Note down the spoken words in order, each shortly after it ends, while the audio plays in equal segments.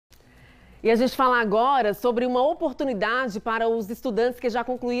E a gente fala agora sobre uma oportunidade para os estudantes que já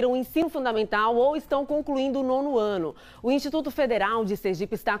concluíram o ensino fundamental ou estão concluindo o 9º ano. O Instituto Federal de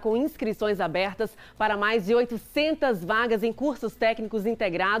Sergipe está com inscrições abertas para mais de 800 vagas em cursos técnicos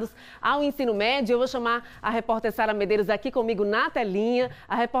integrados ao ensino médio. Eu vou chamar a repórter Sara Medeiros aqui comigo na telinha.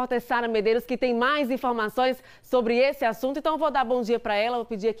 A repórter Sara Medeiros que tem mais informações sobre esse assunto. Então eu vou dar bom dia para ela, vou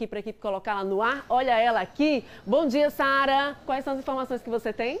pedir aqui para a equipe colocá-la no ar. Olha ela aqui. Bom dia, Sara. Quais são as informações que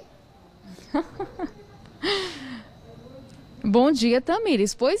você tem? Bom dia,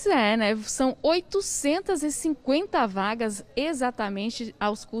 Tamires. Pois é, né? São 850 vagas exatamente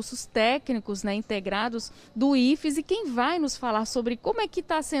aos cursos técnicos, né, integrados do IFS. E quem vai nos falar sobre como é que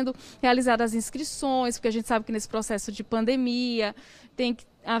está sendo realizadas as inscrições, porque a gente sabe que nesse processo de pandemia tem que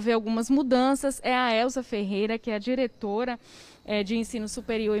haver algumas mudanças, é a Elza Ferreira, que é a diretora de ensino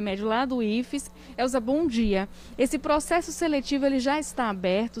superior e médio lá do IFS. Elza, bom dia. Esse processo seletivo ele já está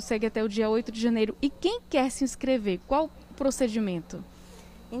aberto, segue até o dia 8 de janeiro. E quem quer se inscrever, qual o procedimento?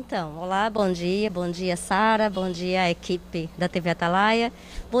 Então, olá, bom dia Sara, bom dia a equipe da TV Atalaia,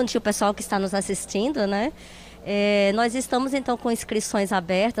 bom dia o pessoal que está nos assistindo, né? Nós estamos então com inscrições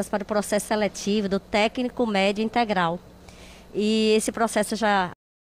abertas para o processo seletivo do técnico médio integral. E esse processo já